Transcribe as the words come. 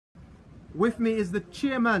With me is the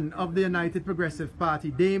chairman of the United Progressive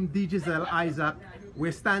Party, Dame D. Giselle Isaac.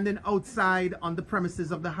 We're standing outside on the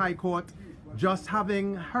premises of the High Court, just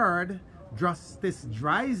having heard Justice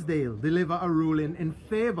Drysdale deliver a ruling in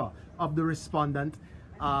favor of the respondent,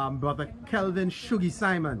 Brother Kelvin Shuggie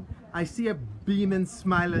Simon. I see a beaming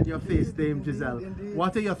smile on your face, Dame Giselle. Indeed.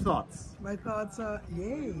 What are your thoughts? My thoughts are,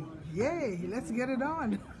 yay, let's get it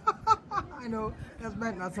on. I know that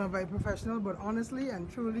might not sound very professional, but honestly and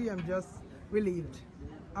truly, I'm just relieved.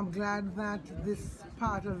 I'm glad that this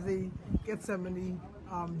part of the Gethsemane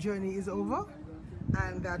journey is over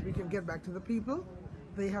and that we can get back to the people.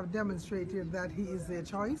 They have demonstrated that he is their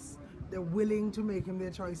choice. They're willing to make him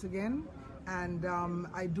their choice again. And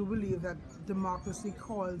I do believe that democracy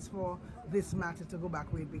calls for this matter to go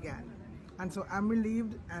back where it began. And so I'm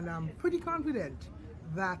relieved and I'm pretty confident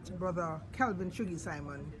that Brother Kelvin Shuggie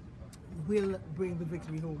Simon will bring the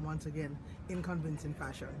victory home once again in convincing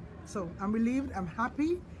fashion. So I'm relieved, I'm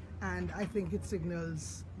happy, and I think it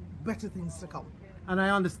signals better things to come. And I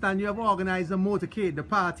understand you have organized a motorcade, the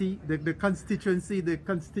party, the constituency, the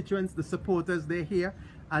constituents, the supporters, they're here.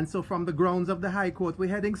 And so from the grounds of the High Court, we're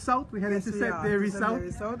heading south, we're heading to St. Mary's South.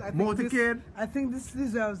 Motorcade. I think this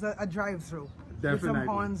deserves a drive-through. Definitely. With some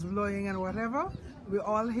horns blowing and whatever. We're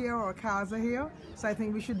all here, our cars are here. So I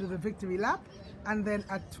think we should do the victory lap. And then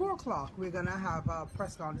at 2 o'clock, we're going to have a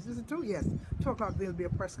press conference. Is it 2? Yes. 2 o'clock, there'll be a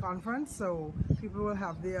press conference. So people will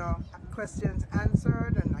have their questions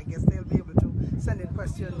answered. And I guess they'll be able to send in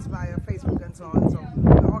questions via Facebook and so on. So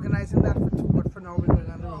we're organizing that for 2, but for now, we're going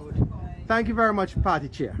on the road. Thank you very much, Party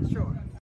Chair. Sure.